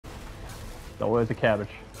always a cabbage.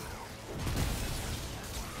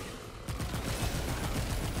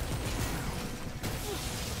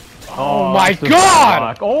 Oh my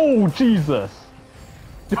god! Oh Jesus!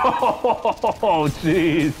 Oh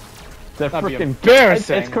jeez! That That'd be freaking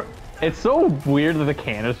embarrassing. It's so weird that the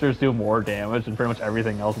canisters do more damage than pretty much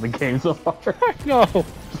everything else in the game so far. No,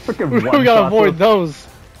 Freaking we gotta avoid those.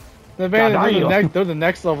 They're God, the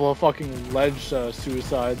next level of fucking ledge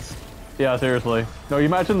suicides. Yeah, seriously. No, you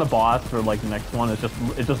imagine the boss for like the next one. It's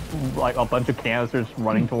just like a bunch of canisters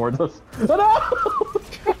running towards us. Oh,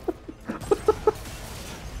 no!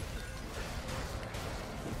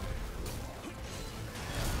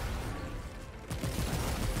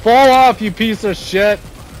 Fall off, you piece of shit!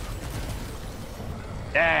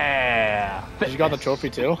 Yeah. You got the trophy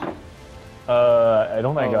too? I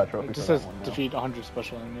don't think I got a trophy. It just says defeat 100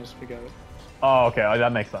 special enemies. We got it. Oh, okay. Oh,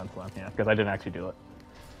 that makes sense then. Yeah, because I didn't actually do it.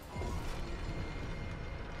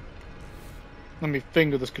 Let me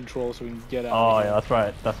finger this control so we can get out. Oh yeah, that's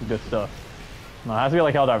right. That's some good stuff. No, it has to be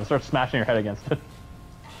like Helldiver. Start smashing your head against it.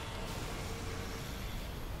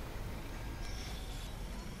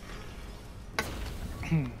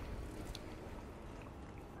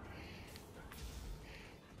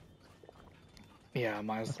 Yeah,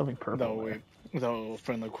 mine's something purple. Without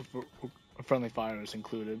friendly fire is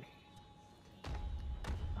included.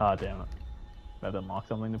 Ah, damn it. I have to unlock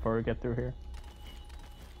something before we get through here.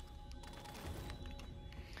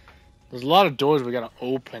 There's a lot of doors we gotta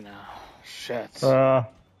open now. Shit. Too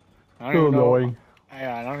annoying.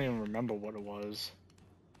 Yeah, I don't even remember what it was.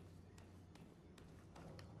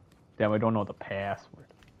 Damn, I don't know the password.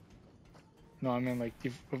 No, I mean like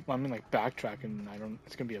backtracking.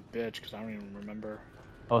 It's gonna be a bitch because I don't even remember.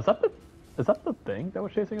 Oh, is that the thing that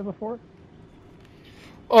was chasing us before?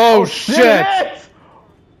 Oh shit!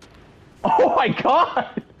 Oh my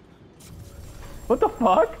god! What the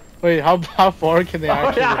fuck? Wait, how far can they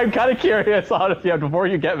actually? Yeah, I'm kind of curious, honestly. Before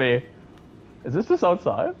you get me, is this just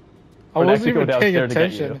outside? I wasn't even paying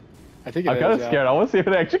attention. I think I'm kind of scared. I want to see if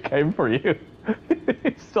it actually came for you.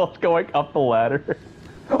 It's still going up the ladder.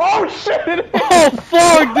 Oh shit! Oh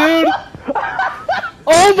fuck, dude!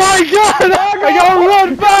 Oh my god! I gotta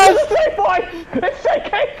run fast! It's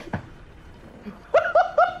taking!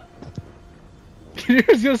 You're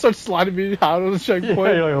just gonna start sliding me out of the checkpoint.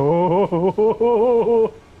 Yeah, you're like,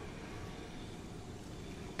 oh.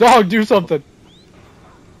 Dog, do something.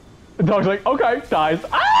 The dog's like, okay, dies.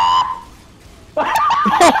 Ah!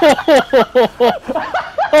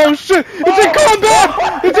 Oh shit! It's in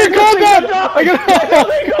combat! It's in combat! I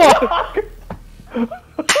gotta.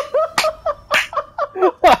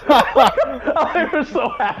 I was so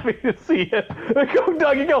happy to see it. Go,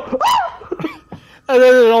 dog, you go. And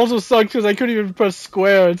then it also sucks because I couldn't even press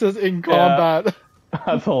square. It says in combat. Yeah,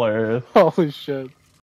 that's hilarious. Holy shit.